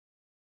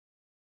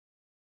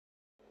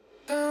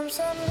Welcome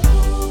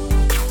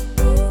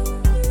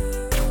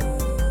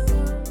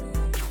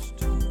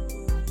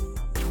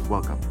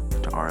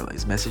to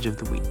RLA's Message of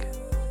the Week.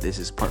 This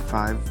is part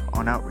 5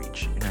 on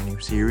outreach in our new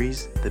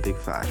series, The Big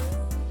Five.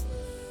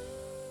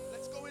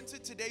 Let's go into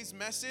today's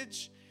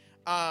message.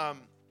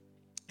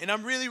 And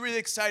I'm really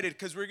excited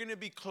because we're going to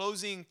be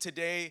closing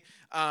today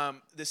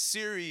the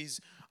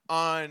series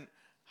on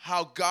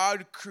how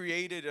God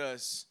created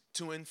us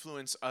to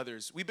influence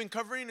others. We've been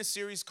covering a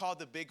series called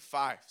The Big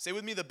Five. Say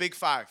with me, The Big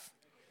Five.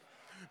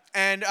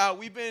 And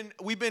we've been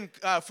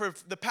for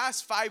the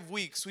past 5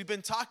 weeks, we've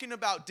been talking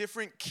about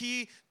different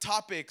key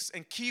topics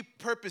and key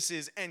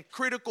purposes and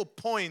critical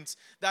points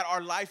that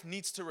our life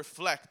needs to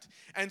reflect.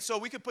 And so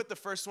we could put the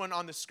first one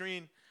on the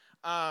screen.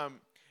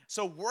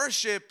 So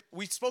worship,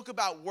 we spoke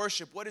about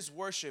worship. What is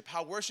worship?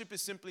 How worship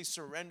is simply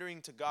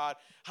surrendering to God.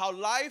 How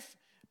life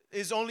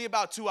is only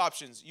about two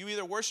options. You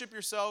either worship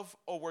yourself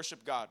or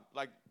worship God.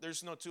 Like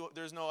there's no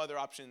other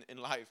option in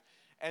life.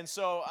 And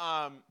so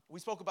we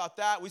spoke about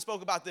that. We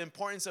spoke about the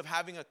importance of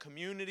having a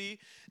community.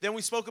 Then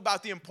we spoke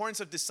about the importance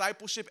of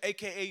discipleship,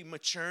 aka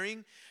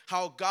maturing.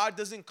 How God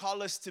doesn't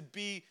call us to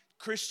be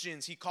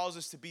Christians. He calls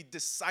us to be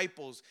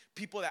disciples,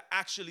 people that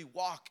actually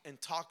walk and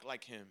talk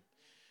like him.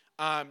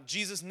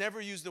 Jesus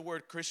never used the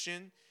word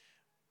Christian.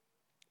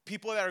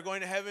 People that are going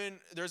to heaven,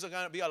 there's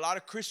going to be a lot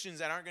of Christians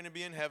that aren't going to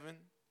be in heaven.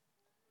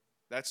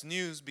 That's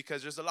news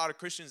because there's a lot of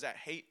Christians that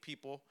hate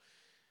people.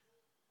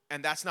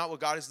 And that's not what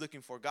God is looking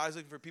for. God is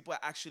looking for people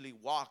that actually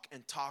walk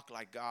and talk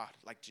like God,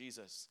 like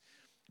Jesus.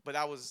 But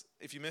that was,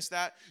 if you missed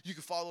that, you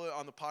can follow it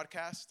on the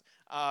podcast.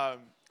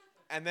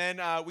 And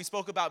then we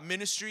spoke about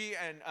ministry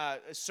and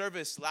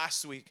service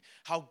last week,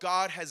 how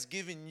God has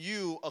given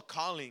you a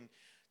calling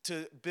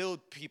to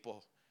build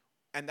people.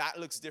 And that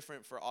looks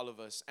different for all of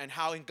us. And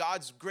how in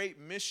God's great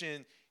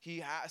mission, he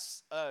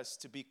has us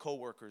to be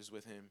co-workers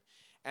with him.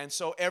 And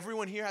so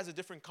everyone here has a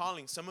different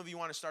calling. Some of you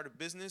want to start a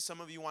business. Some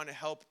of you want to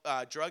help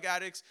drug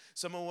addicts.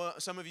 Some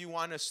of you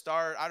want to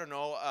start,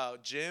 a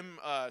gym.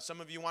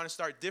 Some of you want to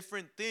start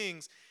different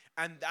things.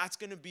 And that's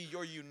going to be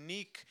your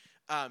unique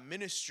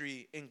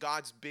ministry in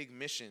God's big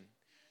mission.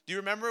 Do you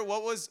remember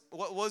what was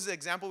the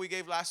example we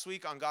gave last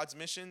week on God's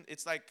mission?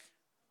 It's like,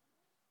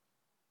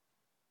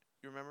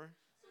 you remember?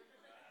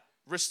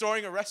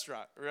 Restoring a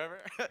restaurant, remember?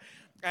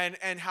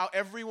 And how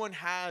everyone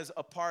has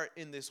a part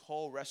in this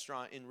whole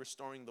restaurant in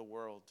restoring the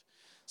world.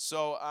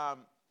 So,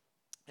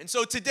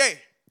 so today,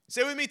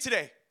 say with me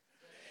today,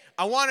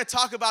 I want to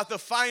talk about the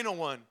final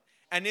one,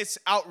 and it's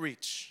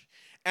outreach.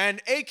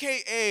 And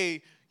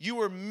AKA, you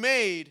were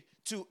made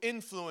to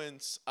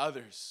influence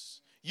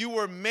others. You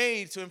were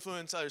made to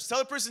influence others. Tell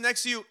the person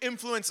next to you,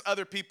 influence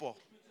other people.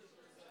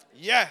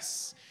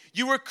 Yes,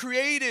 you were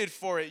created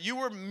for it. You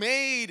were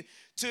made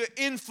to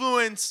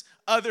influence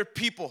other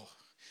people.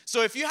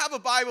 So if you have a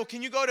Bible,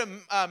 can you go to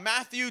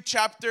Matthew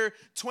chapter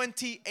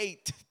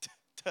 28?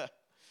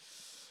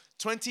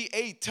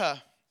 28.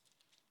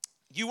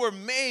 You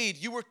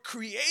were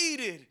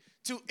created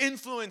to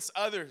influence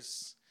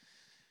others.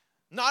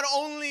 Not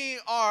only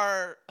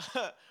are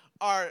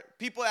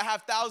people that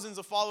have thousands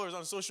of followers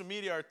on social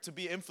media are to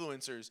be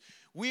influencers,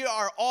 we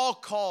are all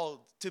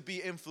called to be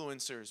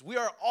influencers. We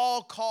are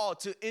all called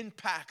to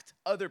impact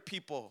other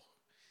people.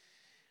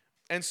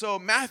 And so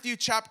Matthew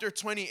chapter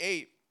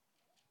 28,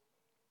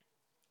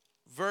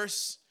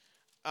 verse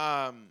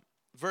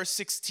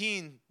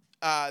 16,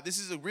 this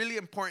is a really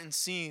important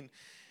scene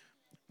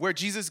where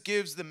Jesus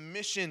gives the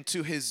mission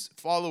to his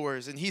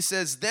followers. And he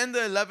says, "Then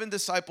the 11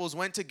 disciples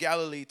went to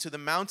Galilee, to the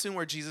mountain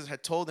where Jesus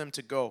had told them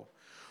to go.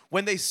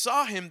 When they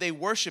saw him, they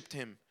worshiped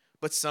him,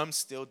 but some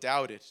still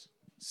doubted."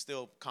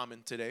 Still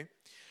common today.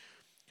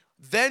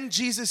 "Then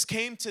Jesus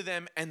came to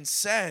them and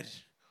said,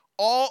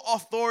 'All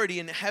authority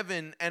in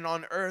heaven and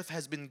on earth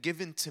has been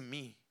given to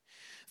me.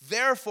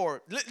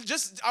 Therefore,'"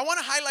 I want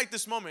to highlight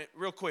this moment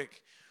real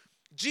quick.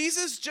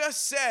 Jesus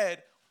just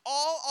said,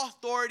 "All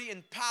authority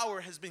and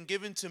power has been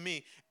given to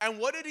me." And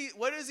what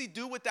does he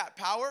do with that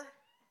power?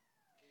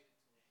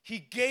 He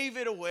gave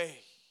it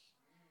away.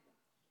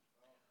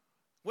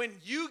 When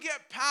you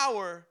get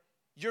power,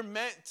 you're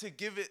meant to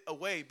give it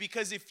away.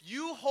 Because if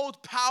you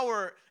hold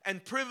power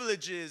and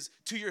privileges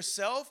to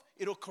yourself,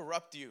 it'll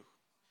corrupt you.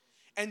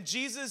 And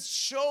Jesus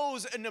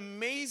shows an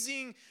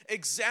amazing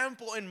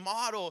example and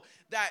model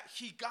that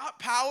he got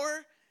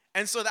power.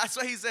 And so that's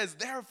why he says,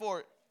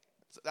 therefore,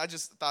 I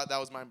just thought that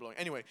was mind-blowing.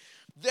 Anyway,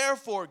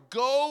 "Therefore,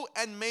 go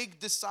and make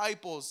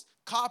disciples,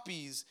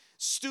 copies,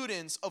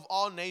 students of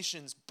all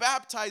nations.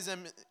 Baptize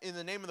them in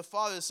the name of the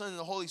Father, the Son, and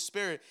the Holy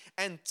Spirit,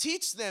 and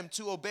teach them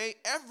to obey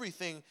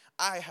everything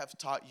I have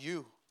taught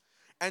you.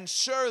 And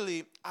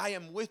surely I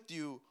am with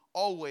you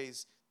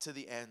always to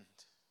the end."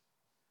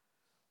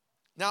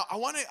 Now, I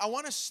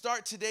want to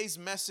start today's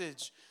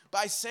message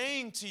by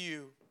saying to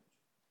you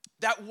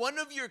that one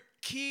of your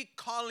key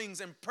callings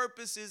and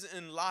purposes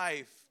in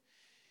life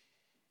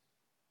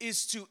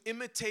is to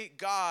imitate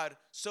God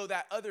so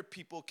that other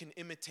people can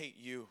imitate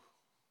you.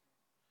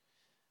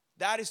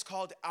 That is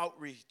called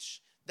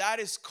outreach. that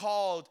is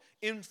called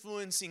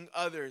influencing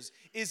others,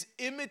 is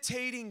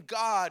imitating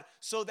God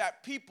so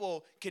that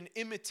people can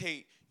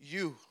imitate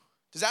you.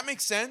 Does that make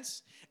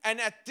sense?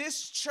 And at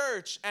this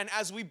church, and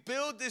as we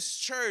build this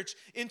church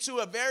into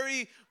a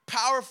very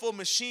powerful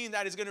machine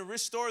that is going to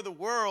restore the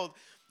world,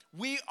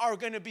 we are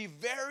going to be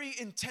very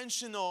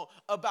intentional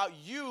about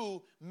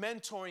you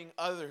mentoring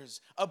others,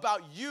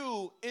 about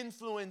you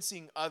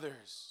influencing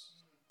others.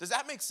 Does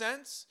that make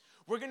sense?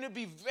 We're going to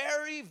be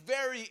very,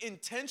 very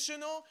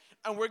intentional,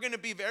 and we're going to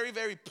be very,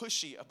 very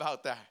pushy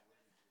about that.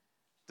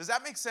 Does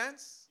that make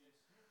sense?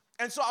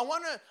 And so I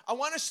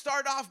want to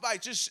start off by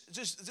just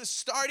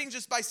starting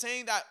just by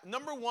saying that,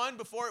 number one,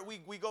 before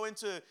we go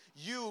into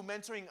you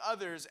mentoring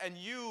others and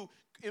you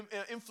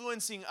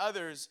influencing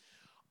others,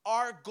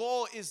 our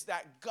goal is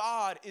that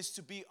God is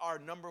to be our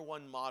number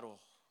one model.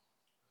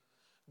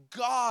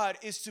 God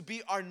is to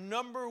be our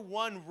number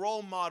one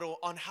role model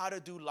on how to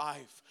do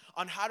life,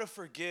 on how to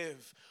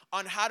forgive,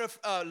 on how to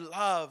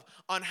love,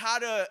 on how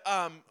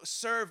to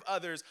serve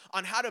others,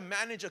 on how to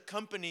manage a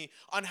company,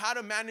 on how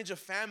to manage a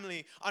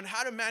family, on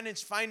how to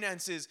manage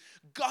finances.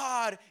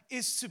 God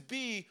is to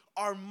be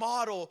our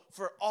model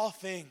for all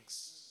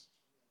things.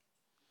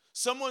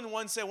 Someone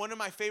once said, one of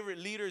my favorite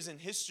leaders in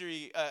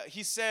history,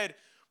 he said,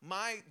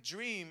 "My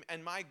dream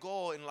and my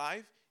goal in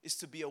life is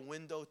to be a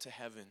window to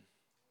heaven."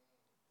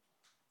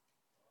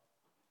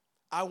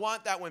 I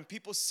want that when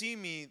people see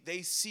me,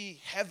 they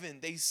see heaven.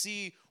 They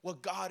see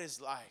what God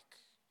is like.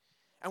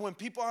 And when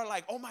people are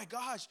like, "Oh my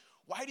gosh,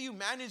 why do you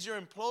manage your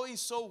employees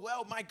so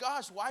well? My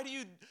gosh, why do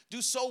you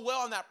do so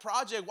well on that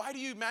project? Why do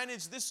you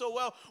manage this so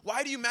well?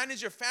 Why do you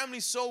manage your family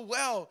so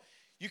well?"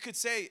 You could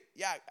say,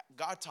 "Yeah,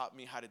 God taught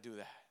me how to do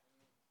that."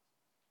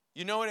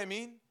 You know what I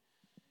mean?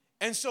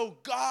 And so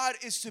God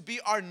is to be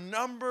our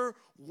number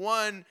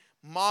one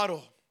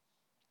model.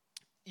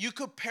 You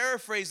could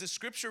paraphrase the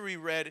scripture we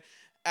read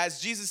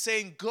as Jesus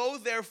saying, "Go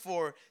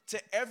therefore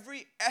to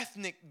every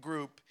ethnic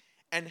group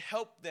and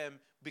help them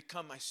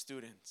become my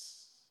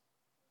students."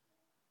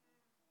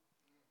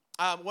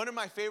 One of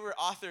my favorite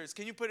authors,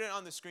 can you put it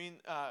on the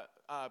screen,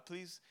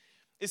 please?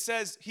 It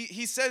says,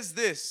 he says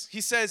this.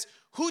 He says,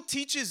 "Who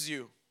teaches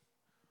you?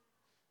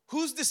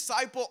 Whose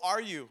disciple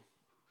are you?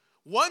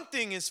 One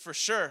thing is for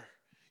sure,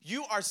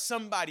 you are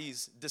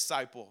somebody's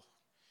disciple.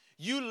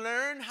 You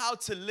learn how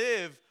to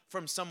live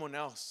from someone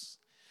else.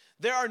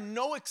 There are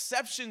no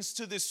exceptions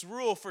to this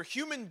rule, for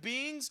human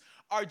beings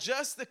are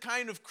just the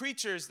kind of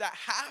creatures that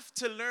have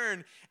to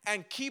learn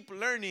and keep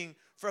learning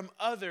from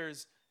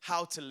others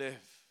how to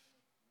live."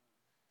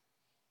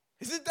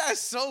 Isn't that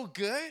so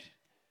good?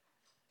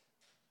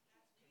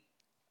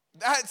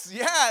 That's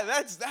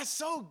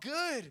so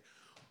good.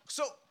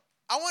 So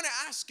I want to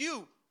ask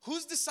you,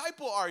 whose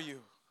disciple are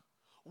you?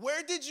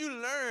 Where did you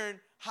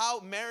learn how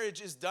marriage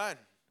is done?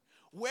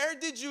 Where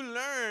did you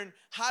learn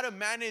how to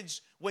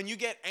manage when you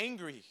get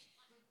angry?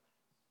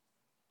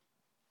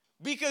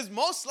 Because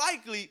most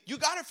likely, you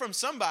got it from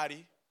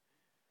somebody.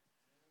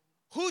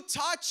 Who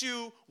taught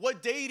you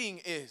what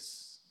dating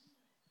is?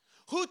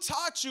 Who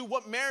taught you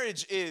what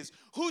marriage is?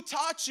 Who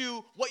taught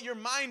you what your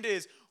mind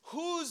is?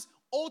 Whose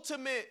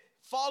ultimate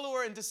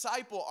follower and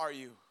disciple are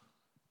you?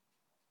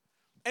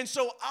 And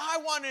so I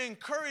want to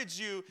encourage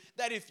you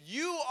that if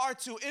you are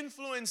to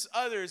influence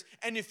others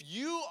and if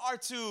you are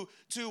to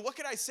what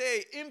could I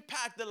say,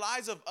 impact the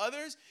lives of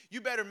others,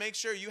 you better make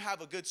sure you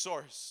have a good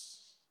source.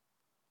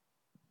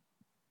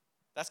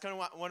 That's kind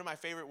of one of my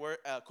favorite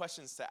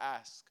questions to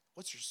ask.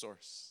 What's your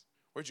source?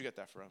 Where'd you get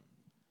that from?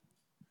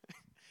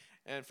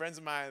 And friends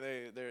of mine,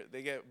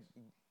 they get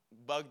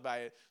bugged by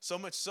it. So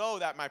much so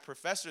that my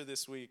professor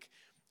this week,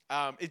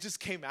 it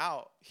just came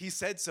out. He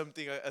said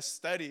something, a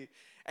study,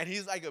 and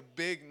he's like a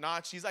big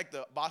notch. He's like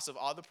the boss of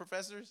all the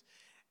professors.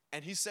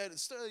 And he said,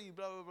 "Study,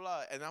 blah, blah,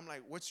 blah." And I'm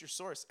like, "What's your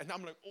source?" And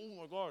I'm like, "Oh,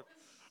 my God."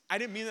 I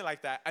didn't mean it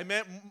like that. I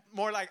meant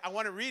more like I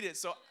want to read it.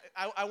 So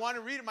I want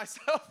to read it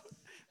myself.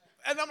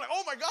 And I'm like,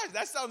 "Oh, my gosh,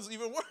 that sounds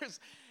even worse."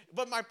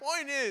 But my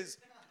point is,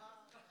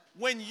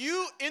 when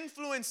you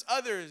influence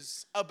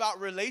others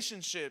about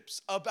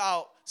relationships,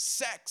 about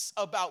sex,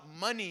 about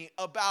money,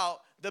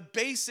 about the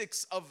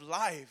basics of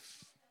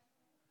life,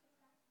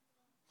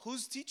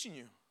 who's teaching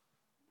you?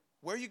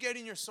 Where are you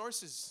getting your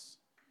sources?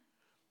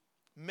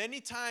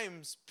 Many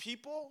times,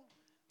 people,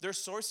 their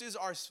sources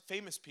are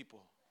famous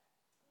people.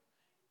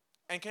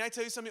 And can I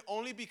tell you something?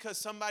 Only because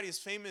somebody is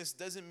famous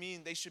doesn't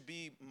mean they should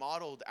be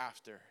modeled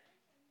after.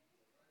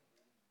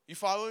 You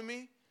following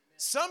me?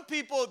 Some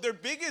people, their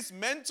biggest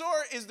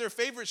mentor is their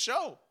favorite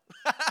show.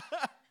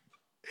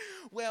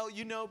 Well,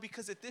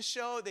 because at this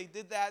show, they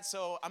did that,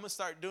 so I'm going to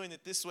start doing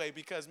it this way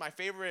because my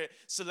favorite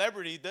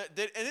celebrity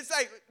did. And it's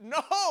like,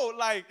 no,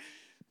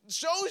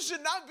 shows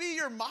should not be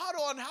your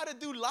model on how to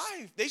do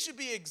life. They should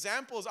be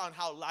examples on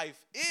how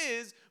life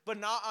is, but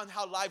not on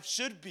how life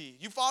should be.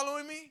 You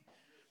following me?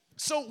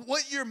 So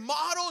what your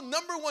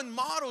number one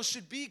model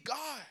should be God.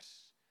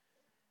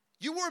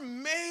 You were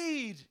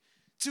made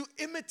to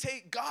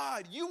imitate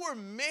God. You were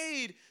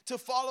made to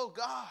follow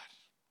God.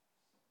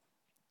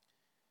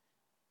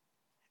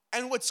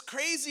 And what's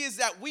crazy is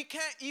that we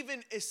can't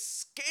even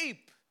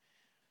escape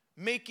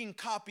making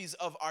copies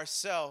of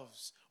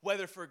ourselves,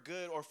 whether for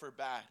good or for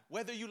bad.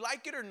 Whether you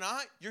like it or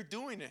not, you're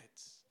doing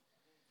it.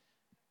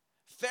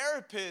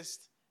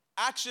 Therapist,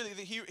 actually,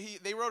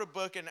 they wrote a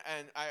book, and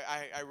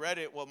I read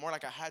it. Well, more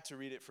like I had to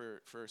read it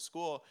for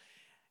school.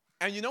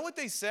 And you know what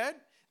they said?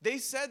 They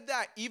said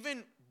that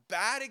even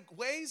bad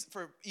ways,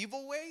 for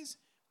evil ways,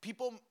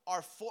 people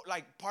are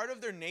like part of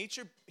their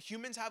nature.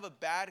 Humans have a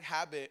bad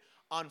habit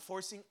on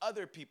forcing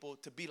other people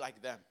to be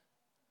like them.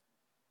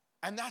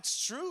 And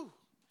that's true.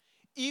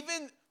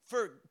 Even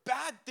for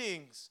bad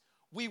things,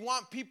 we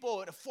want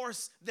people to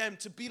force them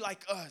to be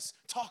like us,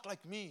 talk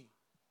like me.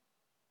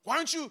 Why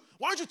aren't you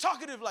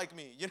talkative like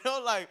me? You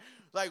know, like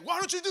why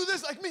don't you do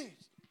this like me?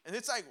 And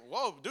it's like,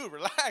 whoa, dude,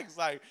 relax.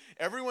 Like,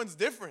 everyone's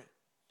different.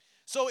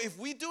 So if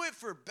we do it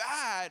for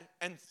bad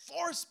and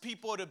force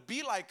people to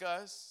be like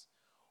us,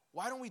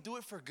 why don't we do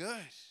it for good?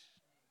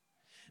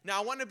 Now,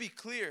 I want to be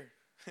clear.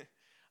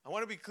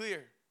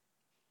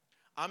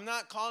 I'm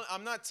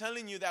not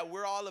telling you that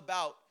we're all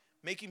about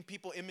making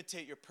people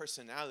imitate your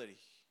personality.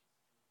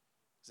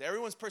 Because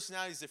everyone's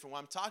personality is different. What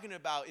I'm talking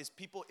about is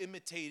people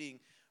imitating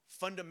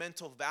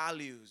fundamental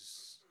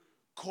values,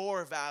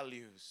 core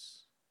values.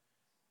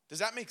 Does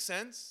that make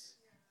sense?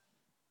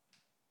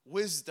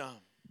 Wisdom.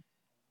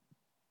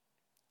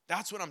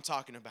 That's what I'm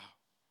talking about.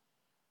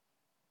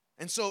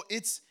 And so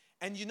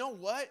and you know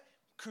what?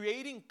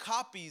 Creating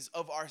copies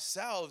of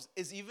ourselves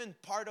is even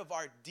part of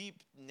our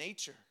deep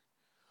nature.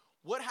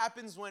 What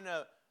happens when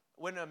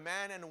a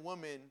man and a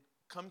woman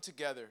come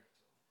together?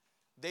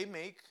 They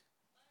make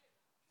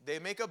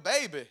a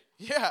baby.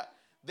 Yeah,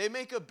 they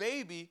make a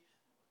baby.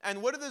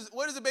 And what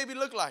does a baby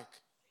look like?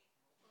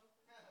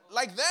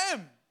 Like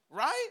them,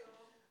 right?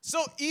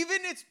 So even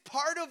it's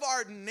part of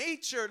our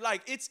nature,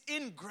 like it's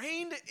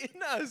ingrained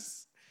in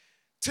us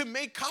to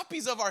make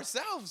copies of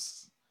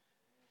ourselves.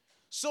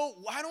 So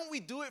why don't we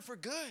do it for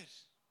good?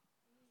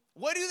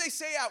 What do they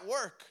say at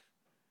work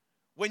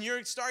when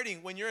you're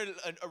starting, when you're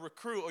a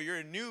recruit or you're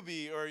a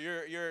newbie or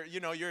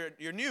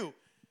you're new?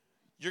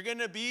 You're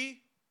gonna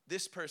be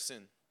this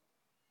person.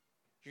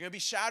 You're gonna be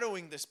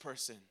shadowing this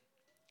person,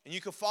 and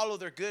you can follow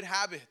their good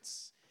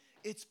habits.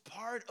 It's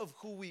part of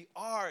who we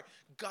are.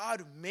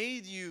 God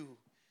made you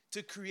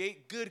to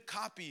create good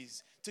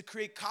copies, to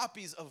create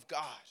copies of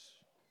God.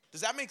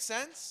 Does that make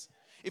sense?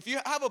 If you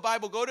have a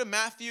Bible, go to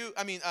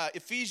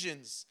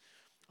Ephesians.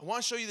 I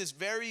want to show you this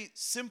very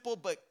simple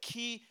but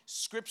key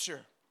scripture.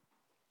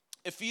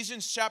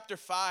 Ephesians chapter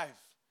 5.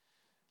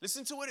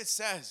 Listen to what it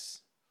says.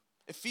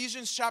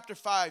 Ephesians chapter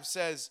 5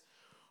 says,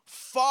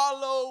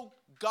 follow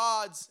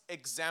God's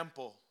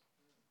example.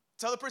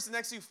 Tell the person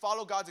next to you,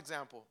 follow God's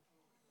example.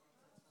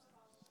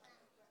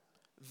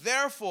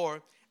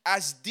 Therefore,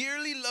 as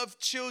dearly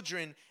loved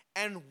children,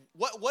 and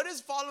what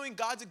does following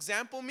God's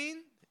example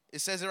mean?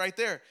 It says it right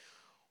there.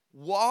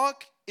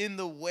 Walk in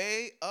the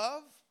way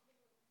of,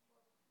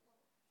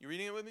 you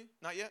reading it with me?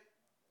 Not yet?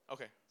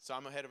 Okay, so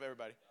I'm ahead of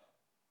everybody.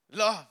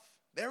 Love.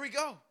 There we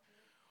go.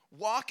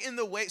 Walk in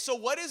the way. So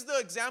what is the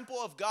example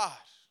of God?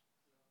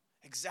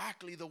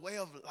 Exactly, the way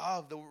of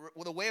love,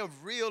 the way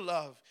of real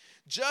love.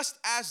 Just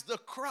as the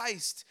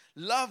Christ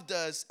loved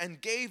us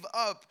and gave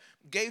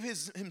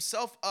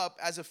himself up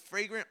as a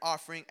fragrant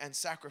offering and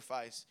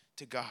sacrifice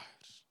to God.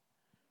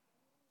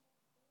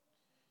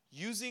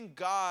 Using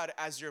God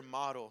as your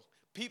model.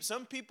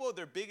 Some people,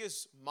 their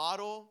biggest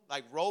model,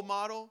 like role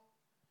model,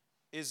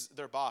 is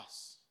their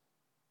boss.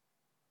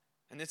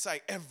 And it's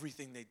like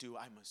everything they do,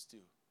 I must do.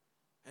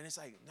 And it's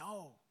like,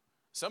 no.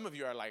 Some of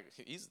you are like,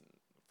 he's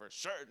for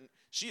sure.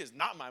 She is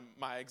not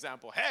my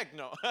example. Heck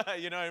no.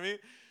 You know what I mean?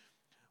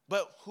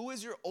 But who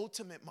is your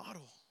ultimate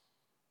model?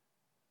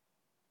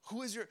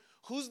 Who's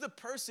the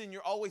person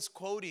you're always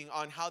quoting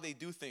on how they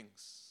do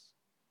things?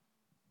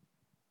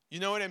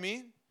 You know what I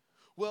mean?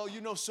 Well,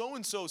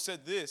 so-and-so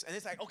said this. And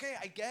it's like, okay,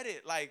 I get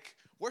it. Like,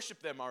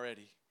 worship them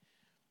already.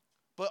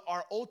 But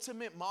our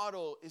ultimate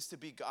model is to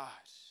be God.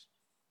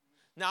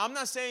 Now, I'm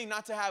not saying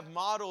not to have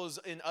models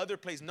in other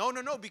places. No,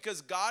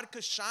 because God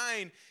could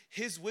shine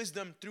his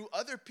wisdom through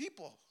other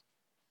people.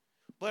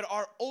 But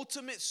our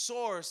ultimate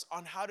source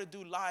on how to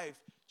do life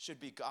should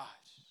be God.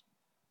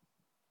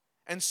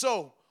 And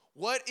so,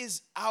 what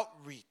is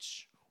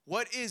outreach?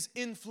 What is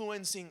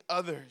influencing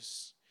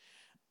others?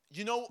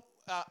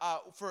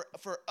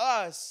 For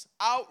us,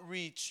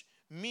 outreach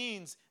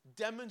means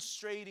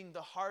demonstrating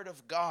the heart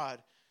of God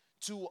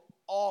to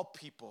all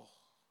people,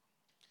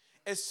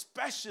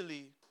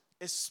 especially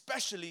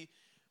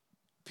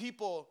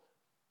people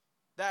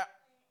that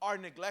are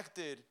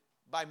neglected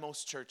by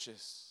most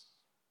churches.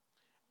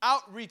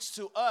 Outreach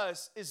to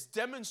us is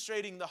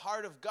demonstrating the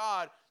heart of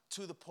God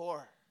to the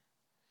poor.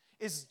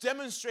 It's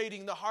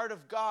demonstrating the heart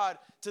of God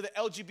to the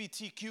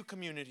LGBTQ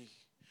community.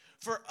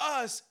 For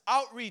us,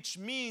 outreach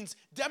means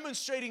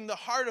demonstrating the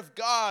heart of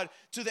God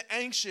to the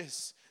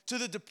anxious, to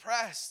the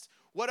depressed,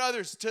 what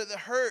others? To the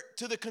hurt,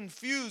 to the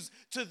confused,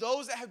 to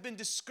those that have been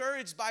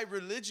discouraged by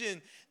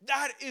religion.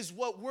 That is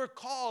what we're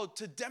called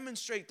to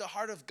demonstrate the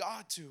heart of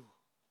God to.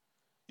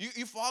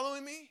 You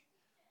following me?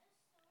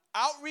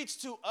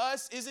 Outreach to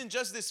us isn't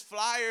just this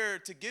flyer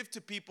to give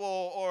to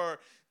people or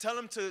tell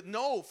them to.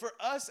 No, for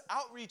us,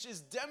 outreach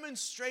is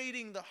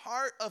demonstrating the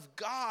heart of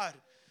God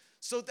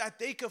so that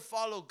they could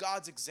follow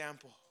God's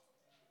example.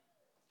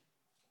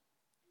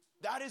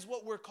 That is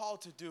what we're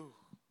called to do.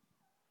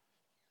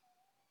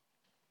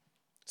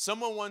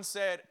 Someone once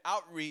said,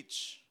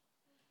 outreach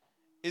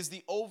is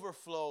the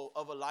overflow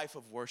of a life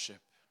of worship.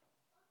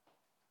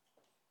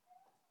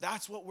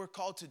 That's what we're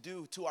called to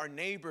do to our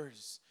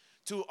neighbors,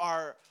 to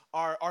our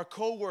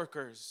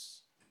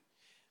co-workers.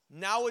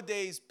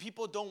 Nowadays,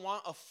 people don't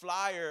want a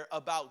flyer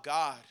about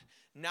God.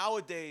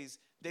 Nowadays,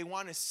 they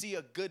want to see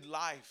a good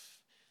life.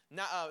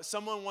 Now,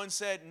 someone once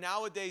said,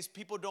 nowadays,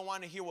 people don't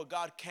want to hear what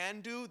God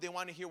can do. They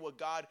want to hear what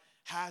God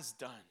has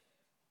done.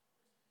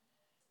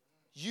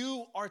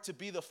 You are to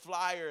be the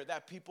flyer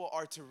that people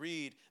are to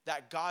read,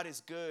 that God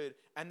is good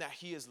and that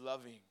He is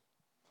loving.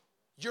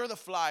 You're the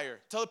flyer.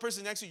 Tell the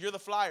person next to you, you're the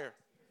flyer.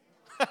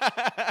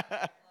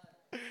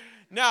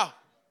 Now,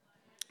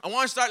 I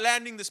want to start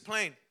landing this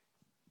plane.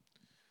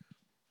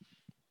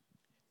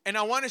 And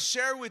I want to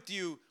share with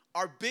you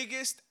our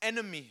biggest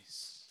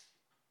enemies.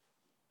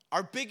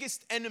 Our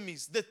biggest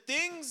enemies. The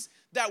things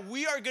that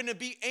we are going to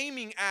be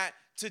aiming at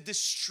to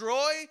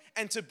destroy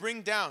and to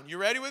bring down. You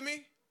ready with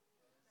me?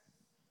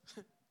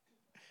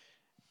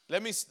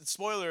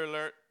 Spoiler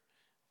alert.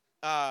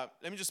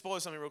 Let me just spoil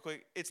something real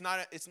quick. It's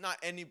not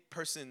any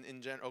person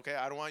in general, okay?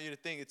 I don't want you to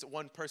think it's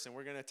one person.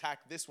 We're going to attack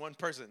this one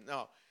person.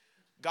 No.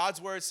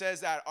 God's word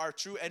says that our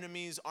true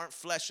enemies aren't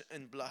flesh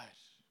and blood.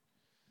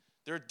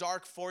 They're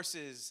dark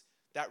forces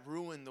that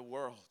ruin the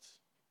world.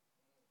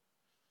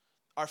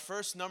 Our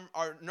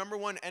number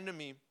one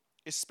enemy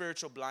is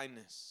spiritual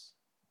blindness.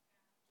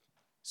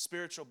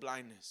 Spiritual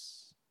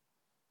blindness.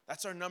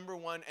 That's our number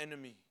one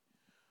enemy.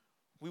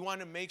 We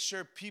want to make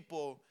sure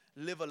people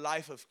live a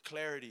life of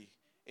clarity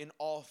in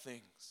all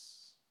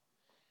things.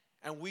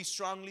 And we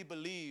strongly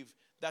believe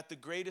that the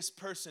greatest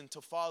person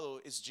to follow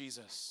is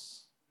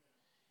Jesus.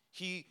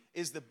 He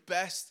is the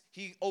best.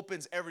 He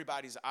opens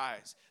everybody's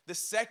eyes. The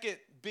second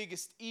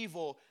biggest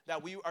evil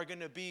that we are going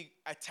to be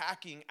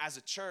attacking as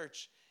a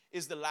church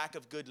is the lack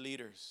of good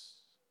leaders.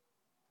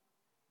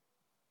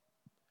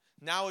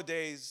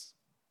 Nowadays,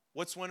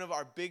 what's one of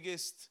our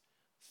biggest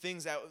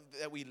things that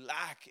we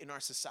lack in our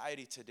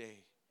society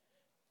today?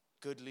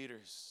 Good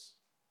leaders.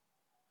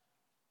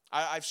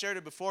 I've shared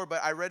it before,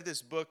 but I read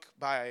this book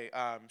by,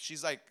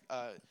 she's like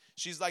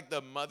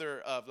the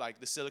mother of like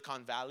the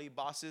Silicon Valley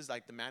bosses,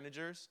 like the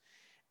managers.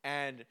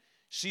 And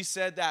she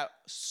said that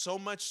so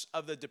much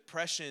of the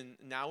depression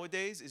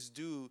nowadays is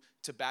due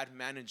to bad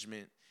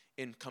management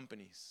in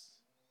companies.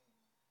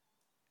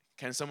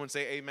 Can someone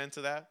say amen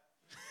to that?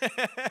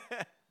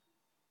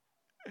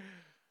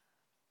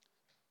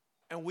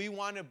 And we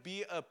want to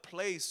be a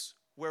place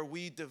where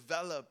we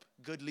develop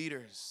good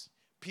leaders.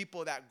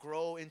 People that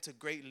grow into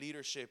great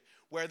leadership,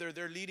 whether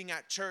they're leading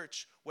at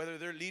church, whether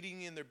they're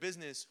leading in their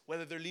business,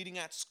 whether they're leading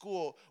at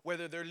school,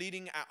 whether they're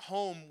leading at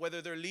home,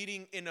 whether they're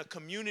leading in a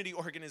community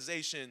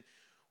organization.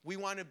 We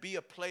want to be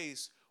a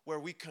place where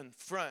we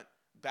confront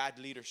bad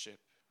leadership.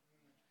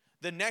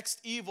 The next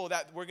evil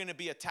that we're going to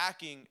be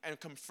attacking and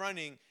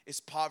confronting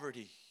is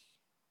poverty.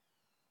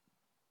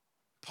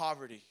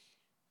 Poverty.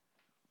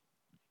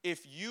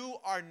 If you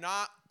are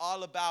not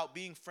all about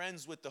being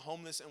friends with the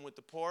homeless and with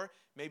the poor,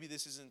 maybe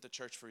this isn't the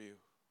church for you.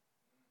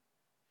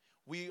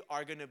 We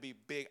are gonna be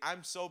big.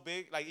 I'm so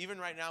big. Like even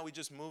right now, we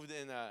just moved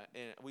in.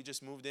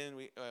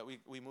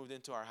 We moved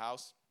into our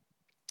house,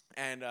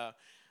 and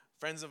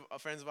friends of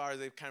ours,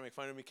 they kind of make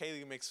fun of me.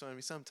 Kaylee makes fun of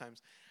me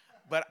sometimes,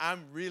 but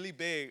I'm really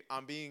big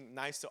on being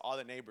nice to all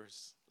the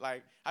neighbors.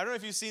 Like I don't know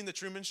if you've seen the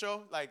Truman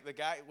Show. Like the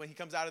guy when he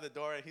comes out of the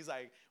door and he's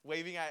like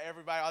waving at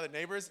everybody, all the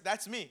neighbors.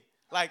 That's me.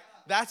 Like,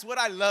 that's what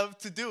I love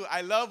to do.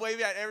 I love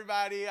waving at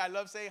everybody. I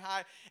love saying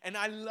hi. And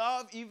I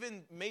love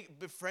even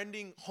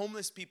befriending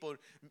homeless people,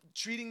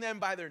 treating them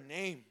by their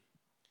name.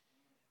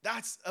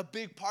 That's a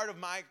big part of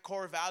my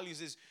core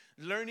values is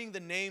learning the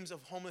names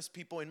of homeless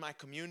people in my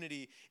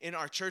community, in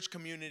our church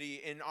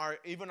community,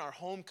 even our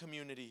home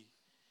community.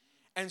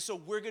 And so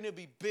we're going to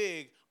be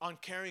big on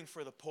caring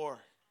for the poor,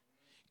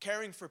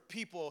 caring for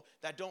people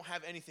that don't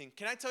have anything.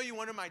 Can I tell you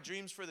one of my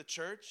dreams for the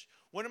church?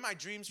 One of my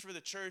dreams for the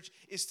church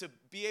is to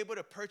be able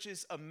to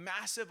purchase a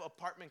massive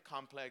apartment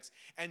complex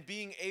and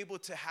being able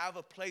to have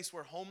a place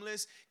where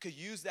homeless could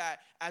use that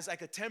as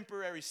like a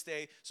temporary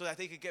stay so that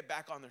they could get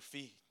back on their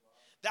feet.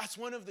 That's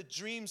one of the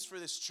dreams for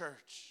this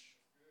church.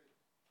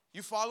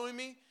 You following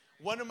me?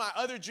 One of my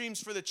other dreams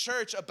for the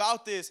church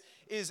about this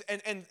is,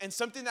 and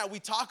something that we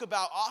talk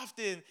about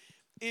often,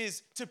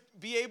 is to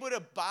be able to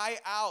buy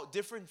out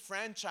different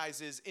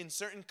franchises in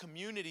certain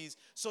communities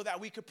so that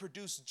we could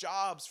produce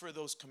jobs for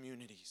those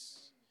communities.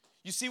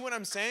 You see what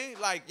I'm saying?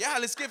 Like, yeah,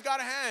 let's give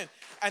God a hand.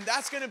 And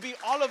that's going to be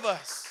all of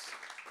us.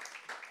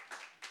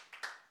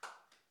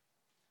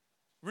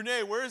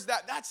 Renee, where is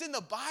that? That's in the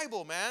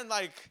Bible, man.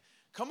 Like,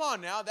 come on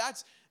now.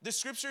 The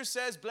scripture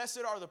says,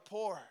 blessed are the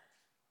poor.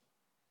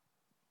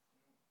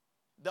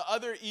 The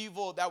other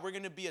evil that we're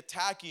going to be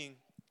attacking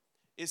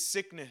is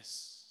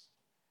sickness.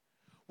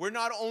 we're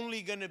not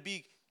only going to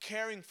be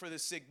caring for the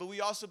sick, but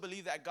we also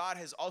believe that God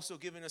has also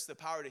given us the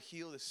power to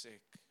heal the sick.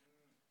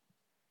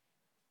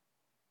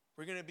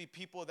 We're going to be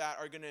people that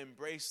are going to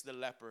embrace the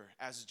leper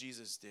as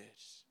Jesus did.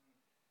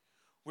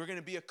 We're going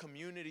to be a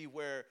community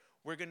where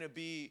we're going to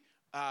be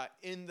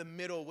in the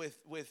middle with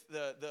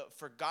the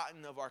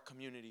forgotten of our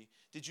community.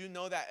 Did you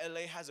know that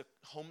LA has a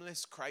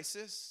homeless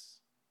crisis?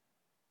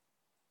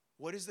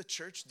 What is the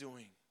church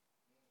doing?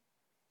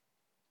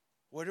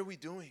 What are we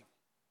doing?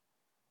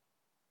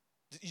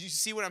 You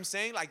see what I'm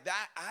saying? Like,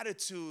 that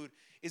attitude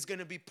is going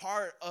to be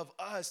part of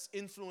us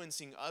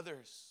influencing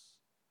others.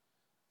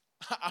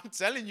 I'm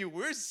telling you,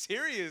 we're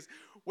serious.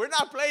 We're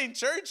not playing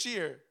church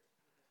here.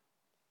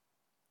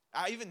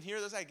 I even hear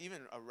there's like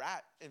even a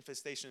rat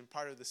infestation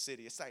part of the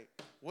city. It's like,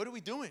 what are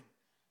we doing?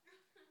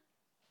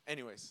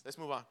 Anyways, let's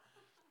move on.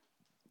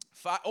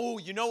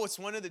 You know what's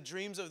one of the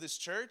dreams of this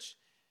church?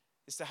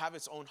 Is to have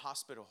its own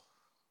hospital.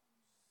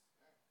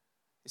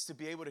 Is to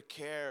be able to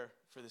care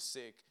for the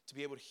sick, to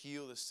be able to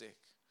heal the sick.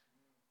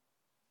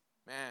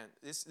 Man,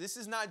 this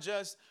is not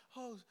just,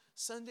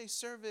 Sunday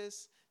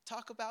service,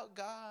 talk about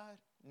God.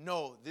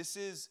 No, this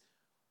is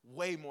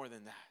way more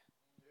than that.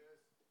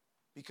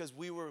 Because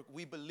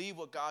we believe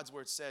what God's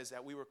word says,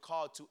 that we were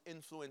called to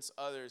influence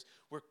others.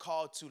 We're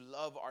called to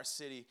love our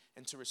city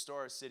and to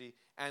restore our city.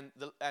 And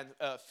the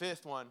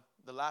fifth one,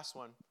 the last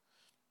one,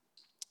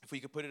 if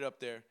we could put it up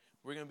there,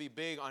 we're going to be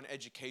big on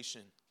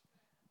education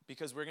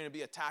because we're going to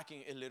be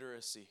attacking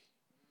illiteracy.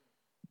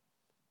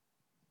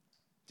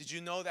 Did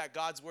you know that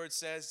God's word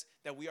says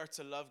that we are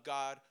to love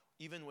God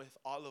even with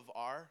all of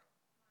our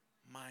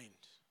mind?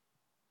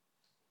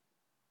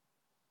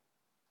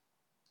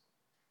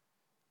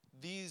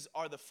 These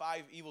are the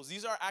 5 evils.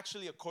 These are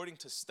actually according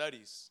to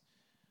studies,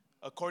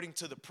 according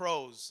to the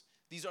pros.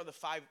 These are the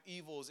 5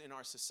 evils in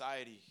our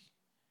society.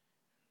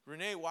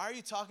 Renee, why are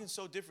you talking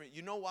so different?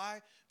 You know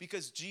why?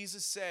 Because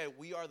Jesus said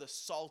we are the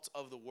salt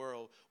of the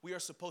world. We are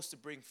supposed to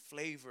bring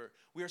flavor.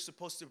 We are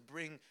supposed to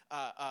bring,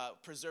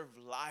 preserve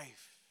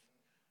life.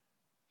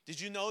 Did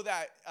you know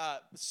that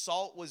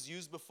salt was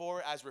used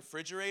before as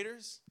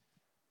refrigerators?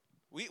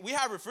 We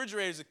have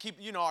refrigerators to keep,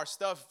 our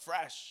stuff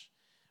fresh.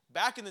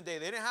 Back in the day,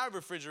 they didn't have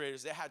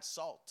refrigerators. They had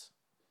salt.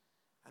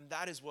 And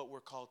that is what we're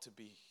called to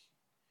be.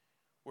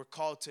 We're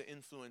called to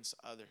influence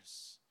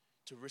others,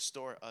 to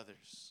restore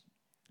others.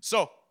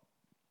 So,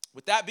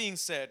 with that being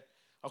said,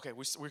 okay,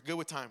 we're good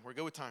with time. We're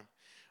good with time.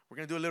 We're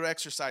going to do a little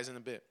exercise in a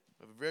bit,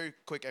 a very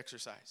quick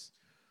exercise.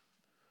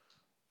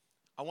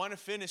 I want to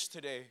finish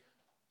today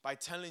by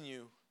telling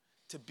you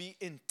to be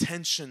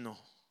intentional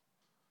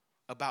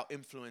about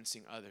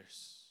influencing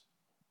others.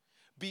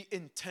 Be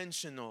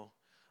intentional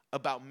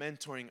about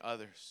mentoring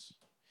others.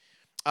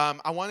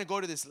 I want to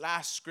go to this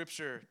last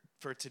scripture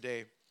for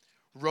today,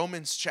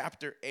 Romans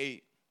chapter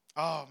 8.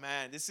 Oh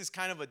man, this is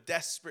kind of a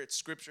desperate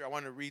scripture I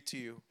want to read to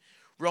you.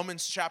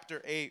 Romans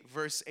chapter 8,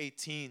 verse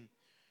 18.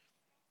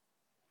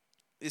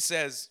 It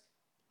says,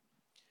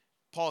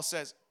 Paul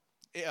says,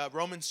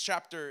 Romans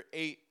chapter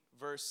 8,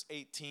 verse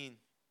 18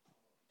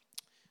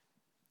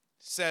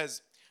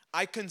 says,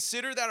 I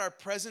consider that our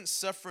present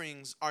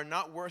sufferings are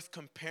not worth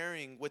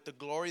comparing with the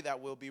glory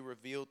that will be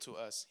revealed to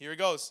us. Here it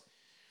goes.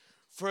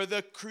 For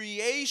the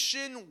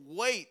creation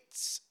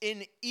waits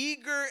in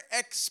eager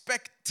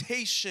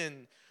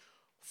expectation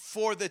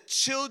for the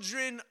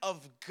children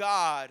of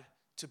God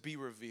to be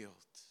revealed.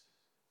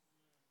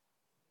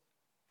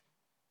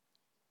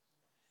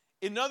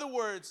 In other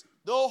words,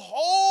 the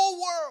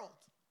whole world,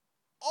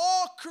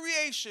 all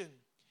creation,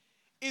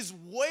 is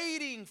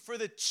waiting for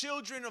the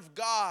children of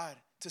God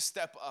to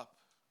step up.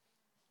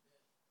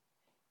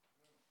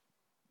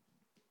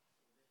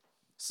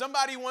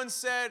 Somebody once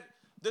said,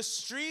 the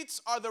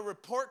streets are the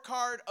report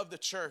card of the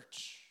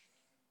church.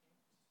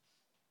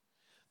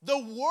 The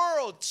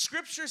world,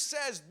 Scripture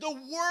says, the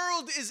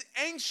world is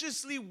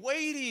anxiously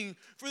waiting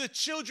for the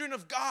children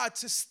of God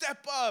to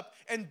step up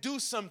and do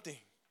something.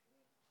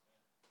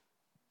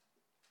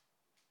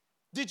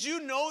 Did you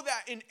know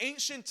that in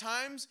ancient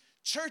times,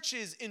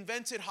 churches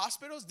invented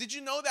hospitals? Did you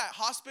know that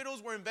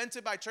hospitals were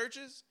invented by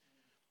churches?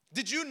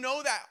 Did you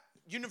know that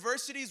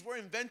universities were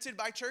invented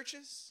by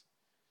churches?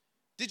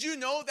 Did you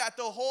know that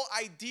the whole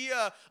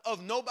idea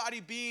of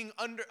nobody being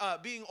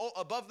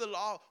above the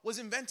law was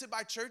invented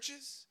by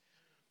churches?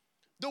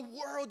 The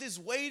world is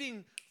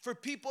waiting for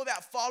people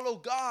that follow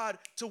God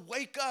to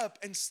wake up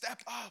and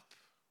step up.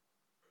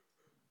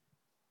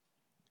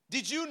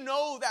 Did you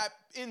know that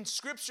in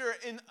Scripture,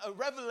 in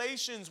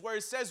Revelations, where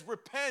it says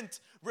repent,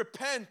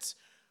 repent,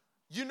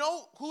 you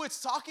know who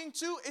it's talking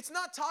to? It's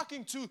not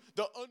talking to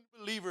the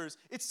unbelievers.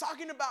 It's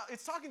talking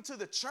to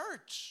the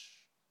church.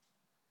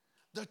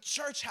 The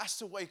church has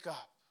to wake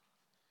up.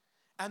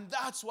 And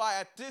that's why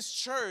at this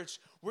church,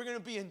 we're going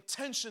to be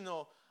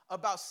intentional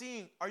about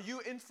seeing, are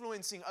you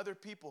influencing other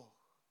people?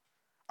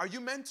 Are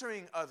you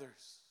mentoring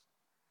others?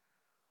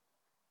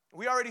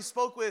 We already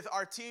spoke with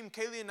our team,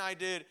 Kaylee and I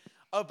did,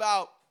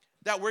 about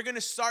that we're going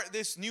to start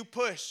this new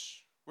push.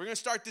 We're going to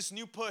start this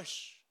new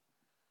push.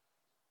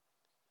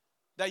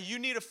 That you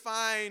need to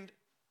find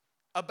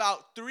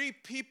about 3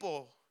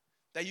 people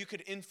that you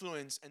could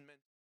influence and mentor.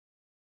 How you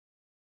doing?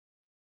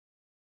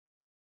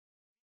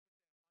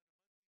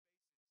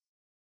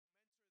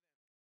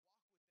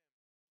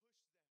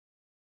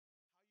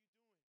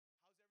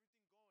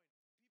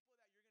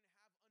 How's everything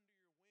going?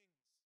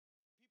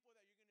 People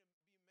that you're going to have under your wings. People that you're going to be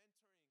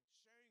mentoring,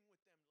 sharing with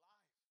them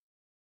live. Renee,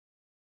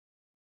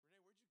 where'd you get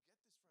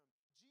this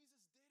from?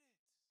 Jesus did it.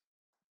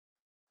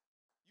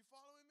 You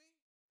following me?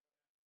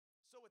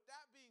 So with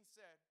that being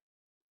said,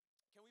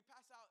 can we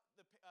pass out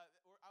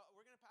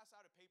we're going to pass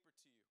out a paper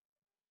to you.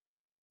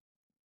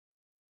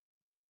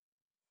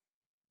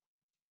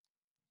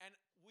 And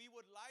we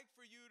would like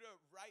for you to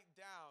write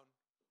down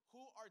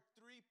who are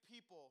 3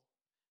 people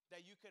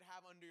that you could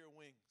have under your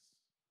wings.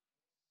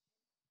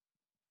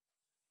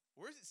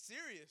 We're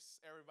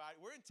serious, everybody.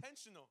 We're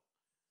intentional.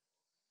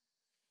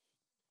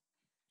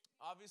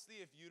 Obviously,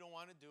 if you don't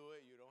want to do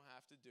it, you don't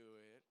have to do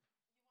it.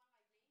 You want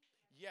like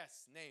names?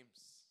 Yes,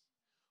 names.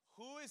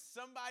 Who is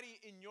somebody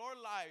in your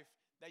life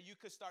that you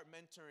could start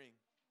mentoring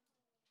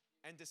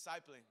and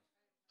discipling?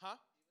 Huh?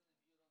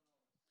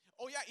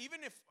 Oh, yeah,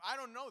 even if I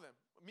don't know them.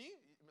 Me?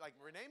 Like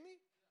Renee, me?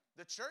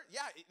 The church?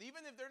 Yeah,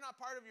 even if they're not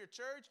part of your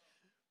church,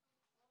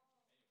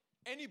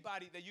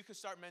 anybody that you could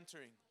start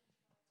mentoring.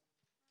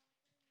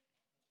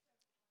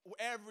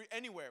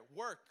 Anywhere,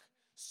 work,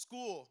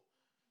 school.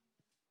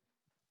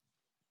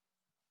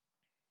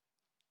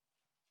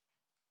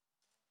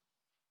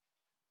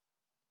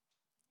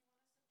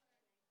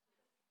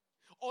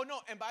 Oh,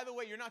 no, and by the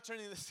way, you're not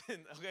turning this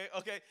in, okay?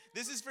 Okay,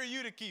 this is for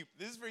you to keep.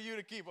 This is for you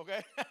to keep,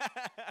 okay?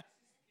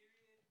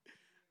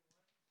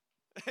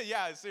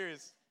 Yeah, it's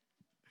serious.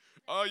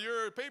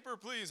 Your paper,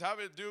 please, have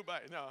it due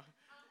by, no. I have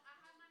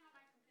mine on my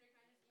computer.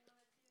 Can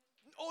I just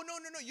email it to you? Oh, no,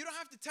 you don't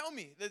have to tell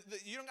me.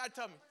 You don't got to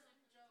tell me.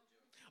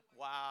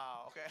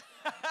 Wow, okay.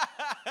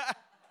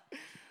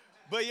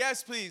 But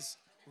yes, please,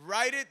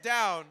 write it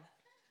down,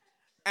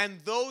 and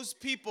those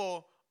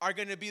people are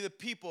going to be the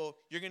people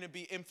you're going to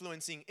be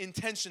influencing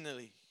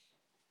intentionally.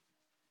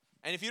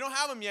 And if you don't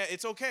have them yet,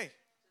 it's okay.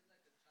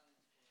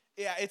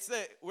 Yeah, it's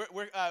the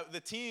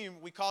team,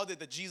 we called it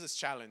the Jesus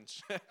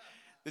Challenge.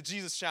 The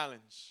Jesus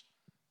Challenge.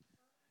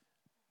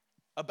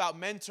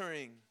 About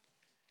mentoring.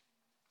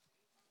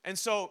 And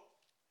so,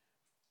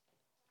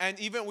 and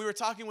even we were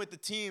talking with the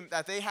team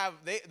that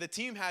the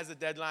team has a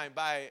deadline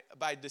by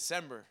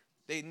December.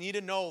 They need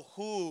to know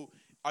who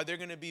are they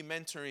going to be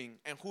mentoring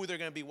and who they're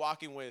going to be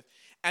walking with.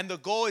 And the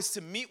goal is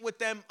to meet with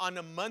them on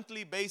a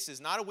monthly basis,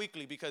 not a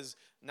weekly, because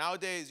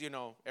nowadays,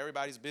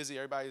 everybody's busy.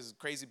 Everybody's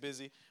crazy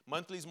busy.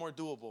 Monthly is more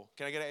doable.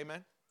 Can I get an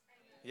amen?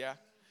 Yeah.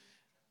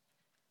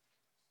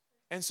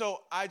 And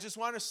so I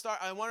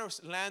want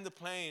to land the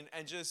plane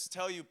and just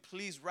tell you,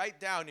 please write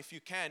down if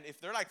you can. If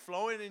they're like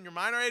flowing in your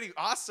mind already,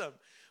 awesome.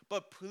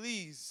 But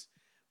please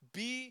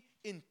be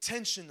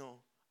intentional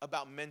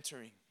about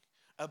mentoring,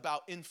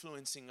 about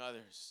influencing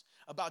others,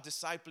 about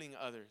discipling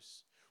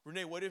others.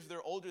 Renee, what if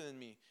they're older than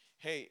me?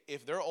 Hey,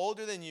 if they're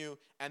older than you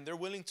and they're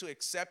willing to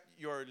accept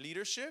your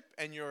leadership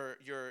and your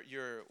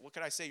what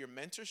could I say, your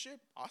mentorship,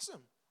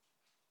 awesome.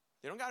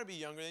 They don't got to be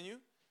younger than you.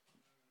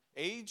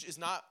 Age is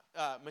not,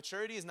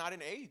 maturity is not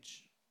an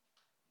age.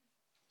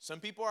 Some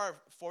people are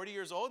 40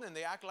 years old and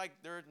they act like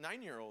they're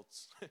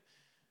 9-year-olds.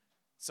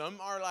 Some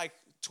are like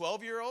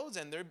 12-year-olds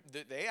and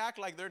they act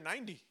like they're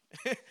 90.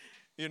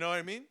 You know what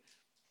I mean?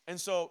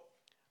 And so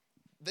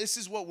this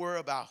is what we're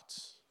about.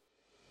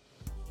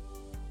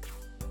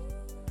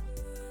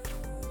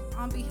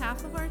 On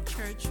behalf of our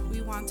church,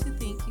 we want to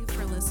thank you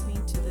for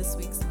listening to this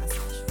week's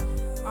message.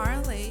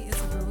 RLA is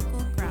a biblical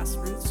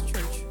grassroots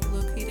church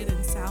located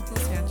in South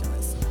Los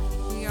Angeles.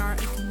 We are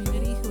a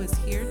community who is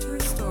here to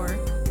restore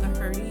the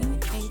hurting,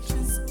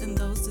 anxious, and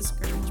those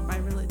discouraged by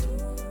religion.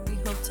 We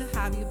hope to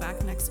have you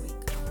back next week.